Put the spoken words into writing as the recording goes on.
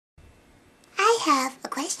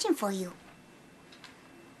question for you.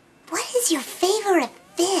 What is your favorite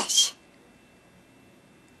fish?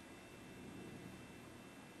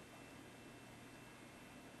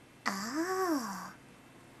 Oh.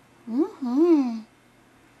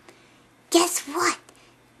 Guess what?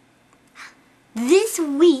 This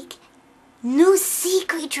week, new sea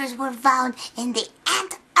creatures were found in the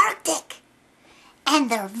Antarctic. And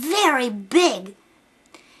they're very big.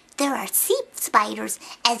 There are sea spiders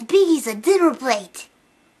as big as a dinner plate.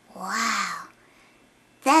 Wow.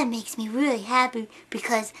 That makes me really happy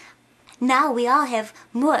because now we all have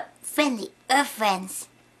more friendly Earth friends.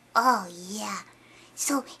 Oh yeah.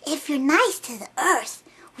 So if you're nice to the Earth,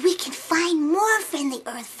 we can find more friendly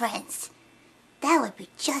Earth friends. That would be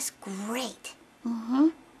just great.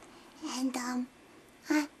 And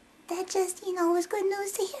that just, was good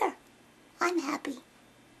news to hear. I'm happy.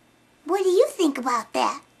 What do you think about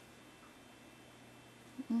that?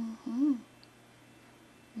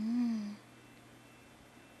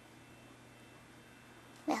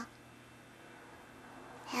 Well,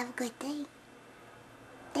 have a good day.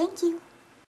 Thank you.